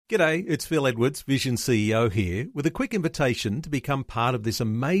G'day, it's Phil Edwards, Vision CEO here, with a quick invitation to become part of this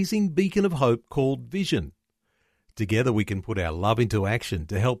amazing beacon of hope called Vision. Together we can put our love into action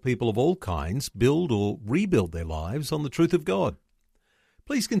to help people of all kinds build or rebuild their lives on the truth of God.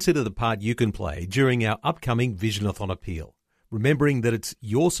 Please consider the part you can play during our upcoming Visionathon appeal, remembering that it's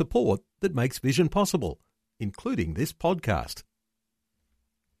your support that makes Vision possible, including this podcast.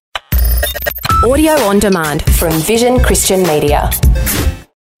 Audio on demand from Vision Christian Media.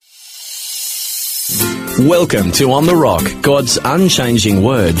 Welcome to On the Rock, God's unchanging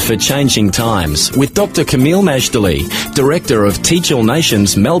word for changing times, with Dr. Camille Majdali, Director of Teach All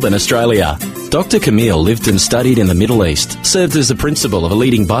Nations, Melbourne, Australia. Dr. Camille lived and studied in the Middle East, served as a principal of a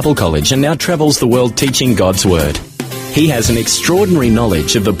leading Bible college, and now travels the world teaching God's word. He has an extraordinary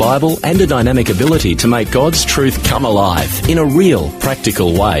knowledge of the Bible and a dynamic ability to make God's truth come alive in a real,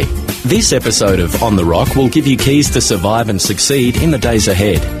 practical way. This episode of On the Rock will give you keys to survive and succeed in the days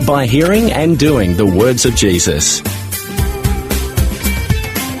ahead by hearing and doing the words of Jesus.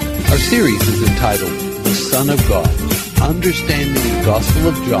 Our series is entitled The Son of God, Understanding the Gospel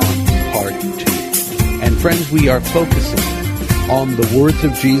of John, Part 2. And friends, we are focusing on the words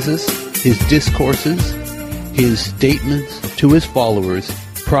of Jesus, his discourses, his statements to his followers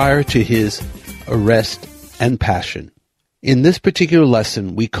prior to his arrest and passion. In this particular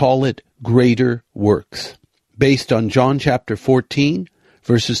lesson, we call it Greater Works, based on John chapter 14,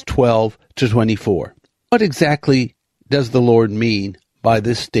 verses 12 to 24. What exactly does the Lord mean by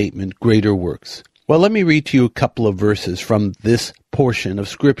this statement, greater works? Well, let me read to you a couple of verses from this portion of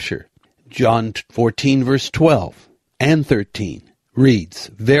Scripture. John 14, verse 12 and 13 reads,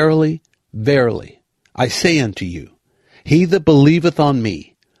 Verily, verily, I say unto you, he that believeth on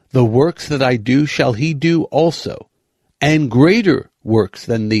me, the works that I do shall he do also, and greater works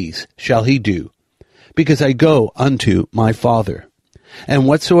than these shall he do, because I go unto my Father. And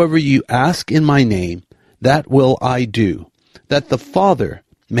whatsoever you ask in my name, that will I do, that the Father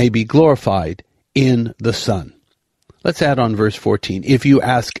may be glorified in the Son. Let's add on verse 14. If you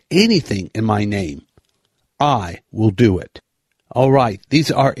ask anything in my name, I will do it. All right,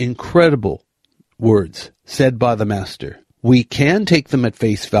 these are incredible words said by the Master. We can take them at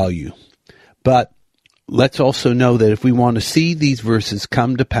face value, but let's also know that if we want to see these verses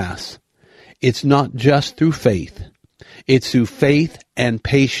come to pass, it's not just through faith. It's through faith and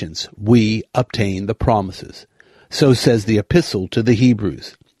patience we obtain the promises. So says the epistle to the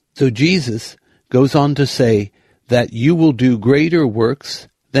Hebrews. So Jesus goes on to say that you will do greater works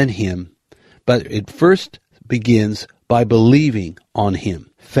than him, but it first begins by believing on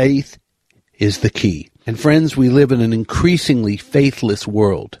him. Faith is the key. And friends, we live in an increasingly faithless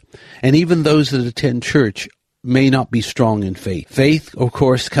world. And even those that attend church may not be strong in faith. Faith, of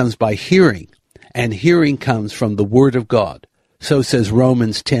course, comes by hearing, and hearing comes from the Word of God. So says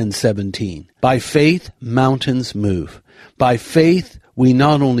Romans 10:17. By faith, mountains move. By faith, we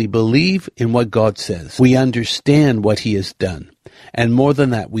not only believe in what God says, we understand what he has done. And more than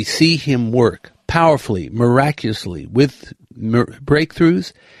that, we see him work powerfully, miraculously, with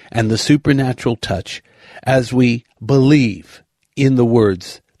breakthroughs and the supernatural touch as we believe in the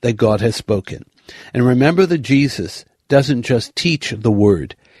words that God has spoken. And remember that Jesus doesn't just teach the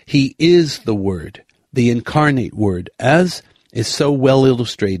Word. He is the Word, the incarnate Word, as is so well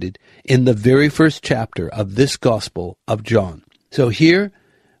illustrated in the very first chapter of this Gospel of John. So here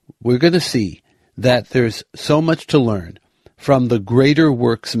we're going to see that there's so much to learn from the greater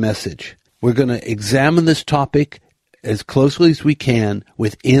works message. We're going to examine this topic as closely as we can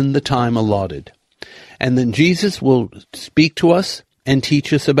within the time allotted. And then Jesus will speak to us and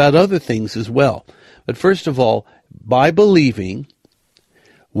teach us about other things as well. But first of all, by believing,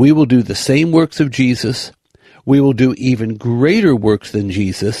 we will do the same works of Jesus. We will do even greater works than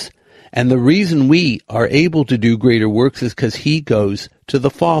Jesus. And the reason we are able to do greater works is because he goes to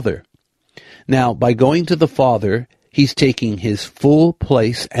the Father. Now, by going to the Father, he's taking his full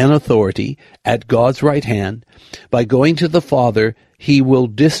place and authority at God's right hand. By going to the Father, he will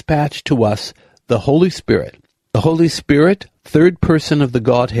dispatch to us the Holy Spirit. The Holy Spirit, third person of the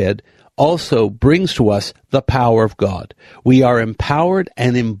Godhead, also brings to us the power of God. We are empowered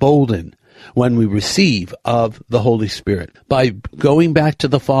and emboldened when we receive of the Holy Spirit. By going back to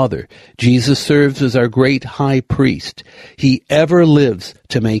the Father, Jesus serves as our great high priest. He ever lives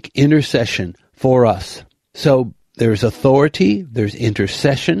to make intercession for us. So there's authority, there's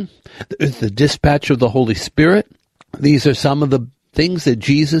intercession, there's the dispatch of the Holy Spirit. These are some of the things that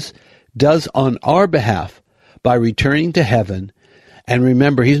Jesus does on our behalf by returning to heaven. And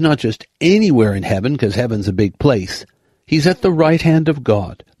remember, he's not just anywhere in heaven, because heaven's a big place. He's at the right hand of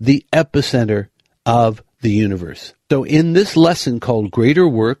God, the epicenter of the universe. So in this lesson called Greater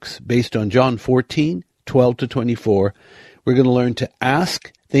Works, based on John 14, 12 to 24, we're going to learn to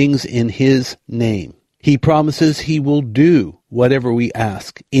ask things in His name. He promises He will do whatever we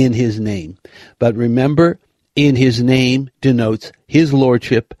ask in His name. But remember, in His name denotes His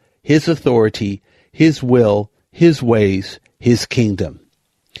lordship, His authority, His will, His ways, His kingdom.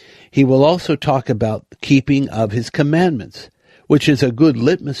 He will also talk about the keeping of His commandments, which is a good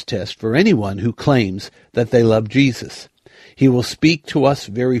litmus test for anyone who claims that they love Jesus. He will speak to us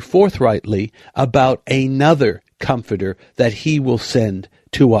very forthrightly about another Comforter that He will send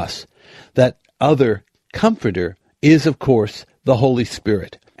to us. That other Comforter is, of course, the Holy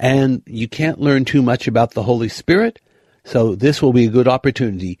Spirit. And you can't learn too much about the Holy Spirit, so this will be a good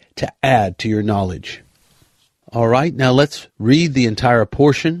opportunity to add to your knowledge. All right, now let's read the entire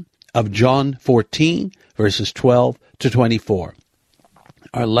portion of John 14, verses 12 to 24.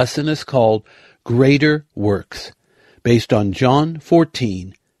 Our lesson is called Greater Works, based on John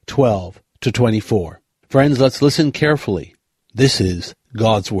 14, 12 to 24. Friends, let's listen carefully. This is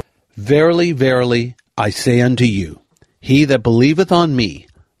God's word. Verily, verily, I say unto you, he that believeth on me,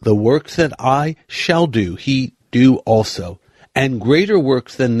 the works that I shall do, he do also, and greater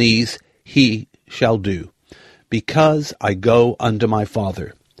works than these he shall do, because I go unto my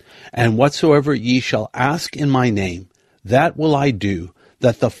Father. And whatsoever ye shall ask in my name, that will I do,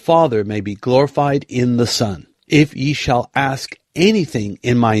 that the Father may be glorified in the Son. If ye shall ask anything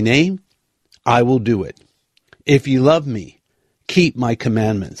in my name, I will do it. If ye love me, keep my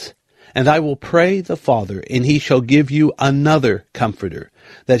commandments. And I will pray the Father, and he shall give you another Comforter,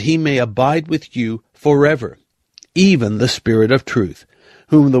 that he may abide with you forever, even the Spirit of truth,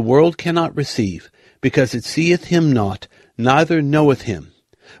 whom the world cannot receive, because it seeth him not, neither knoweth him.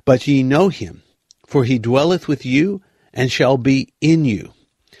 But ye know him, for he dwelleth with you, and shall be in you.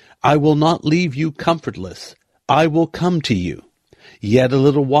 I will not leave you comfortless. I will come to you. Yet a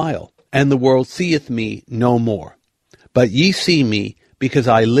little while, and the world seeth me no more. But ye see me, because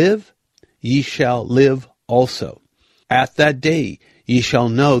I live, ye shall live also. At that day ye shall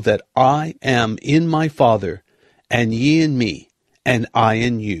know that I am in my Father, and ye in me, and I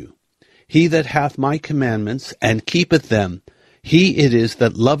in you. He that hath my commandments, and keepeth them, he it is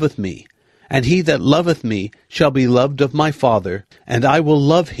that loveth me. And he that loveth me shall be loved of my Father, and I will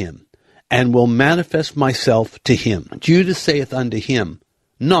love him, and will manifest myself to him. Judas saith unto him,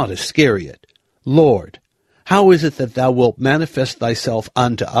 not Iscariot, Lord, how is it that thou wilt manifest thyself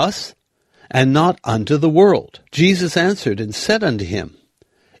unto us, and not unto the world? Jesus answered and said unto him,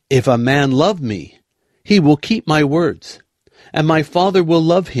 If a man love me, he will keep my words, and my Father will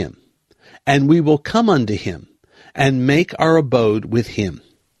love him, and we will come unto him, and make our abode with him.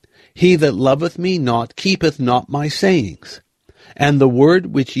 He that loveth me not keepeth not my sayings, and the word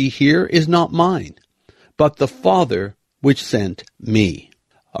which ye hear is not mine, but the Father which sent me.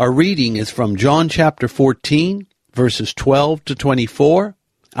 Our reading is from John chapter 14, verses 12 to 24.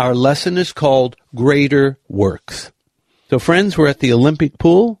 Our lesson is called Greater Works. So friends, we're at the Olympic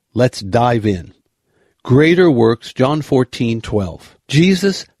pool. Let's dive in. Greater Works, John 14:12.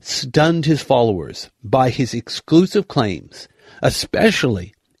 Jesus stunned his followers by his exclusive claims,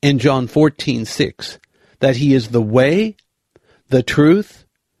 especially in John 14:6, that he is the way, the truth,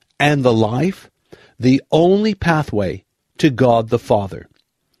 and the life, the only pathway to God the Father.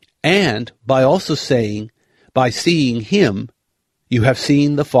 And by also saying, by seeing him, you have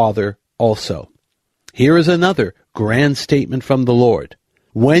seen the Father also. Here is another grand statement from the Lord.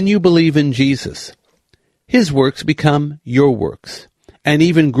 When you believe in Jesus, his works become your works, and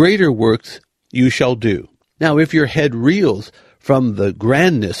even greater works you shall do. Now, if your head reels from the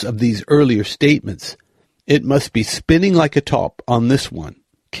grandness of these earlier statements, it must be spinning like a top on this one.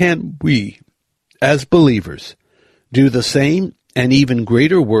 Can we, as believers, do the same and even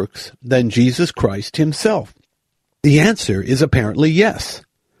greater works than Jesus Christ himself? The answer is apparently yes.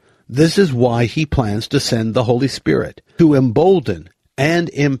 This is why he plans to send the Holy Spirit to embolden and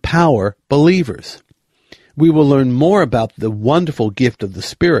empower believers. We will learn more about the wonderful gift of the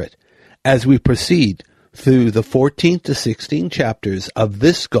Spirit as we proceed through the 14th to 16th chapters of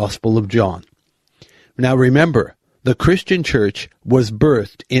this Gospel of John. Now remember, the Christian church was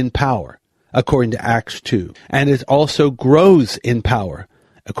birthed in power, according to Acts 2, and it also grows in power,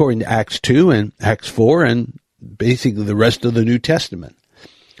 according to Acts 2 and Acts 4 and basically the rest of the New Testament.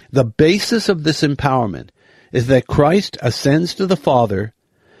 The basis of this empowerment is that Christ ascends to the Father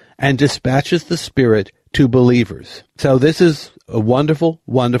and dispatches the Spirit to believers. So this is a wonderful,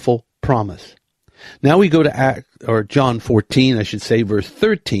 wonderful promise. Now we go to John 14, verse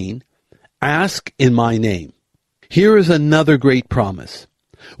 13. Ask in my name. Here is another great promise.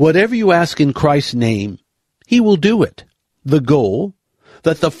 Whatever you ask in Christ's name, He will do it. The goal,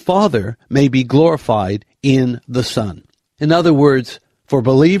 that the Father may be glorified in the Son. In other words, for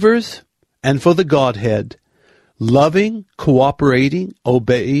believers and for the Godhead, loving, cooperating,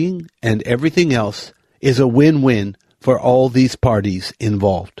 obeying, and everything else is a win-win for all these parties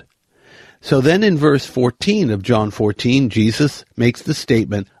involved. So then in verse 14 of John 14, Jesus makes the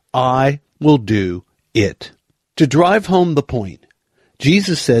statement, I will do it. To drive home the point,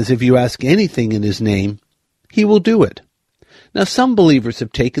 Jesus says if you ask anything in his name, he will do it. Now some believers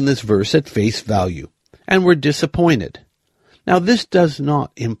have taken this verse at face value and were disappointed. Now this does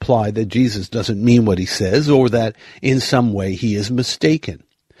not imply that Jesus doesn't mean what he says or that in some way he is mistaken.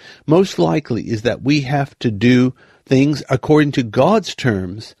 Most likely is that we have to do things according to God's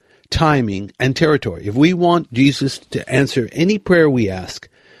terms, timing, and territory. If we want Jesus to answer any prayer we ask,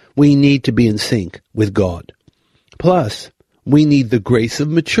 we need to be in sync with God. Plus, we need the grace of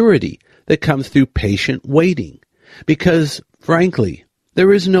maturity that comes through patient waiting. Because, frankly,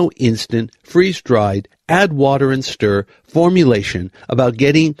 there is no instant, freeze-dried, add water and stir formulation about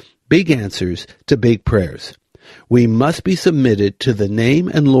getting big answers to big prayers. We must be submitted to the name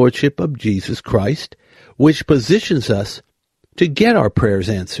and lordship of Jesus Christ, which positions us to get our prayers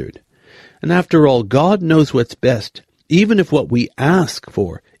answered. And after all, God knows what's best, even if what we ask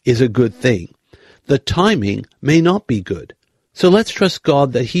for is a good thing. The timing may not be good. So let's trust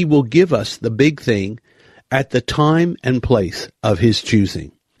God that he will give us the big thing at the time and place of his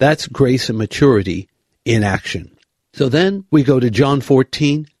choosing. That's grace and maturity in action. So then we go to John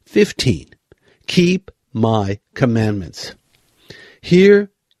 14:15. Keep my commandments. Here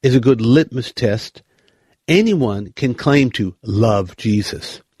is a good litmus test. Anyone can claim to love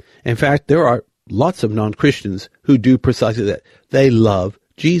Jesus. In fact, there are lots of non-Christians who do precisely that. They love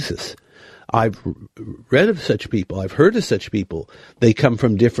Jesus. I've read of such people. I've heard of such people. They come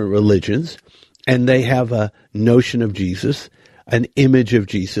from different religions, and they have a notion of Jesus, an image of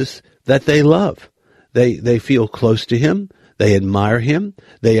Jesus that they love. They feel close to him. They admire him.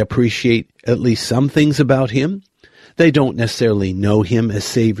 They appreciate at least some things about him. They don't necessarily know him as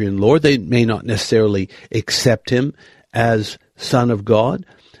Savior and Lord. They may not necessarily accept him as Son of God,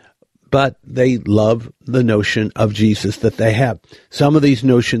 but they love the notion of Jesus that they have. Some of these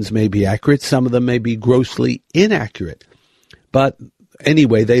notions may be accurate. Some of them may be grossly inaccurate. But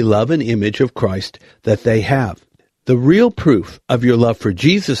anyway, they love an image of Christ that they have. The real proof of your love for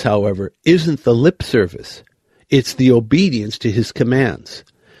Jesus, however, isn't the lip service. It's the obedience to his commands.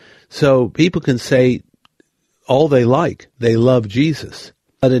 So people can say all they like, they love Jesus.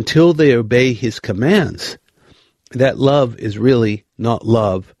 But until they obey his commands, that love is really not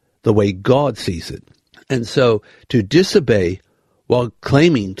love the way God sees it. And so to disobey while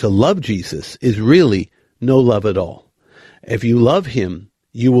claiming to love Jesus is really no love at all. If you love him,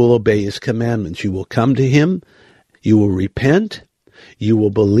 you will obey his commandments. You will come to him, you will repent, you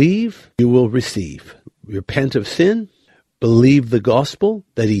will believe, you will receive. Repent of sin, believe the gospel,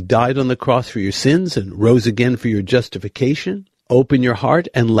 that he died on the cross for your sins and rose again for your justification. Open your heart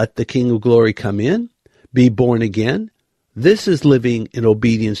and let the King of Glory come in. Be born again. This is living in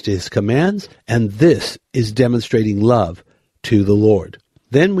obedience to his commands, and this is demonstrating love to the Lord.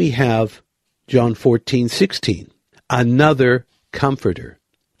 Then we have John 14:16, another comforter.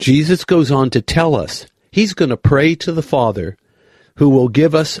 Jesus goes on to tell us he's going to pray to the Father who will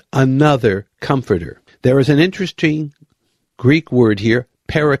give us another comforter. There is an interesting Greek word here,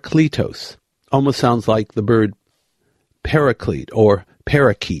 parakletos. Almost sounds like the bird paraclete or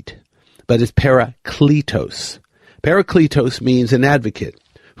parakeet, but it's parakletos. Parakletos means an advocate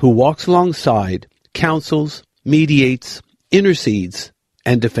who walks alongside, counsels, mediates, intercedes,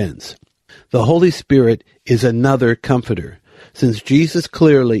 and defends. The Holy Spirit is another comforter, since Jesus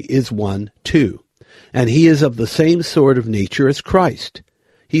clearly is one too, and he is of the same sort of nature as Christ.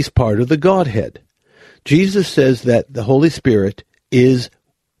 He's part of the Godhead. Jesus says that the Holy Spirit is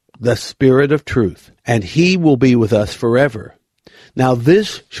the Spirit of truth, and he will be with us forever. Now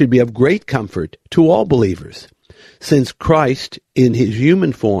this should be of great comfort to all believers, since Christ, in his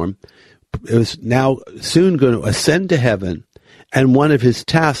human form, is now soon going to ascend to heaven, and one of his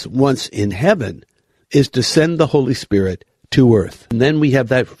tasks once in heaven is to send the Holy Spirit to earth. And then we have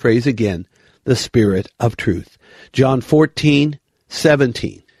that phrase again, the Spirit of truth. John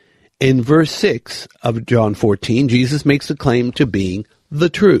 14:17. In verse 6 of John 14, Jesus makes a claim to being the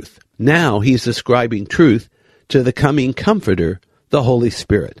truth. Now he's ascribing truth to the coming Comforter, the Holy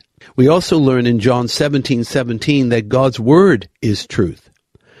Spirit. We also learn in John 17:17 that God's Word is truth.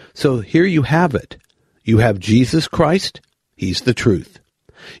 So here you have it. You have Jesus Christ, he's the truth.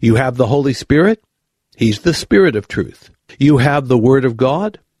 You have the Holy Spirit, he's the Spirit of truth. You have the Word of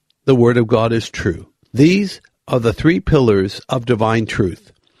God is true. These are the three pillars of divine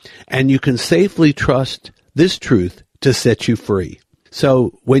truth, and you can safely trust this truth to set you free.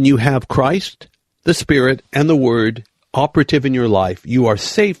 So when you have Christ, the Spirit, and the Word operative in your life, you are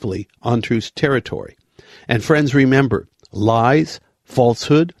safely on truth's territory. And friends, remember, lies,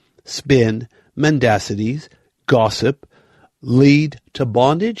 falsehood, spin, mendacities, gossip lead to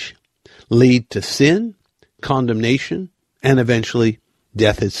bondage, lead to sin, condemnation, and eventually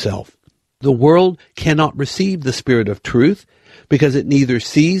death itself. The world cannot receive the Spirit of truth because it neither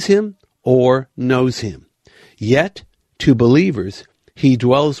sees him or knows him. Yet, to believers, he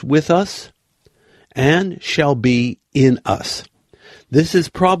dwells with us and shall be in us. This is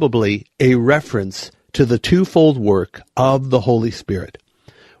probably a reference to the twofold work of the Holy Spirit.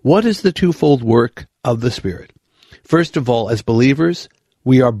 What is the twofold work of the Spirit? First of all, as believers,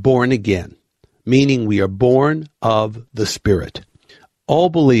 we are born again, meaning we are born of the Spirit. All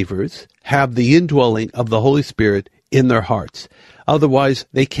believers have the indwelling of the Holy Spirit in their hearts. Otherwise,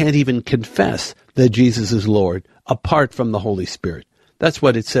 they can't even confess that Jesus is Lord apart from the Holy Spirit. That's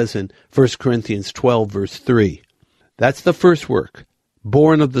what it says in 1 Corinthians 12, verse 3. That's the first work,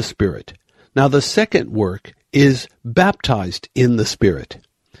 born of the Spirit. Now, the second work is baptized in the Spirit.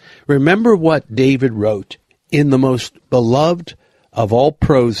 Remember what David wrote in the most beloved of all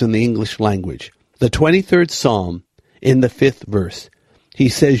prose in the English language, the 23rd Psalm, in the 5th verse. He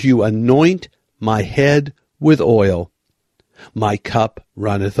says, "You anoint my head with oil, my cup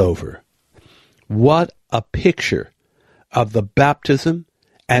runneth over." What a picture of the baptism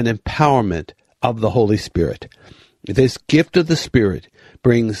and empowerment of the Holy Spirit. This gift of the Spirit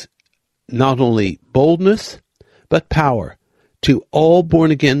brings not only boldness, but power to all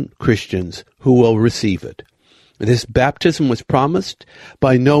born-again Christians who will receive it. This baptism was promised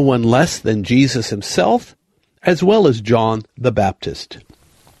by no one less than Jesus himself, as well as John the Baptist.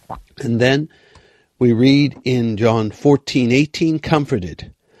 And then we read in John 14:18,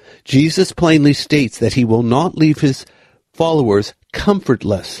 "Comforted." Jesus plainly states that he will not leave his followers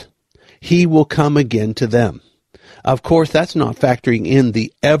comfortless. He will come again to them. Of course, that's not factoring in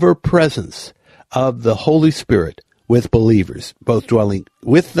the ever-presence of the Holy Spirit with believers, both dwelling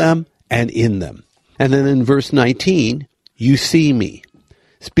with them and in them. And then in verse 19, "You see me."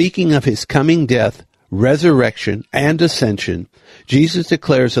 Speaking of his coming death, resurrection, and ascension, Jesus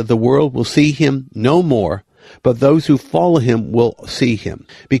declares that the world will see him no more, but those who follow him will see him.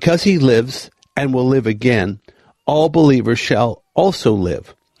 Because he lives and will live again, all believers shall also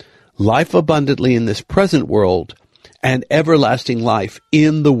live. Life abundantly in this present world, and everlasting life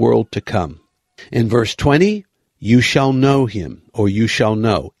in the world to come. In verse 20, "You shall know him," or you shall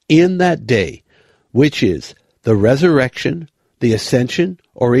know, in that day, which is the resurrection, the ascension,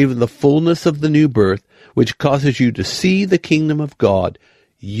 or even the fullness of the new birth, which causes you to see the kingdom of God,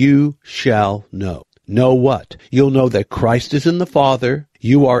 you shall know. Know what? You'll know that Christ is in the Father,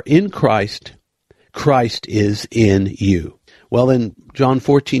 you are in Christ, Christ is in you. Well, in John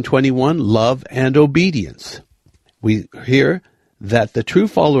 14:21, love and obedience. We hear that the true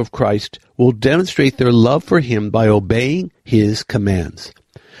follower of Christ will demonstrate their love for him by obeying his commands.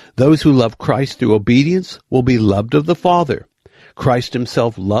 Those who love Christ through obedience will be loved of the Father. Christ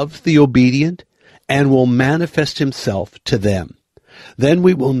himself loves the obedient and will manifest himself to them. Then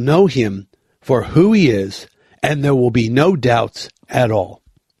we will know him for who he is, and there will be no doubts at all.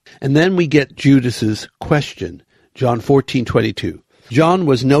 And then we get Judas's question, John 14:22. John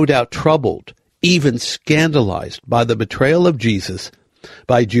was no doubt troubled, even scandalized by the betrayal of Jesus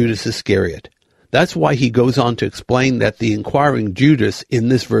by Judas Iscariot. That's why he goes on to explain that the inquiring Judas in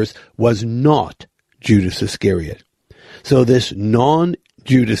this verse was not Judas Iscariot. So this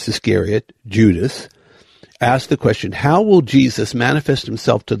non-Judas Iscariot, Judas, asked the question, how will Jesus manifest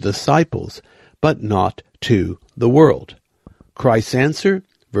himself to the disciples, but not to the world? Christ's answer,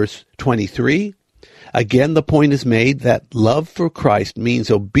 verse 23, again the point is made that love for Christ means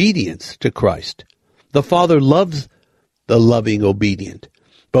obedience to Christ. The Father loves the loving obedient.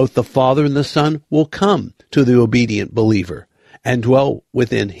 Both the Father and the Son will come to the obedient believer and dwell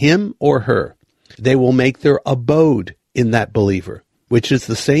within him or her. They will make their abode in that believer, which is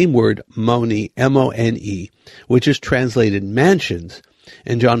the same word, moni, M-O-N-E, which is translated mansions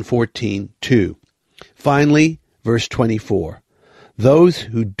in John 14:2. Finally, verse 24, those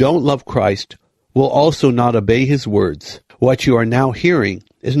who don't love Christ will also not obey his words. What you are now hearing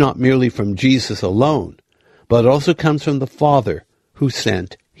is not merely from Jesus alone, but also comes from the Father who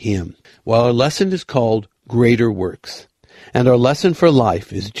sent him. Well, our lesson is called Greater Works, and our lesson for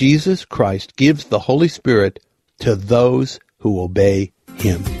life is Jesus Christ gives the Holy Spirit to those who obey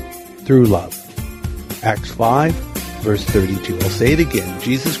him through love. Acts 5, verse 32. I'll say it again.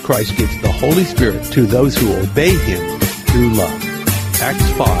 Jesus Christ gives the Holy Spirit to those who obey him through love. Acts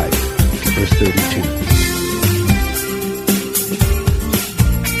 5, verse 32.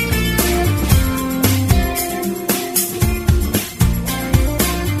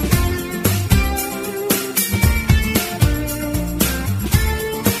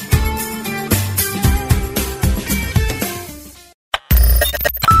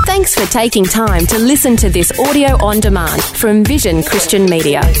 Thanks for taking time to listen to this audio on demand from Vision Christian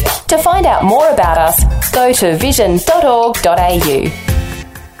Media. To find out more about us, go to vision.org.au.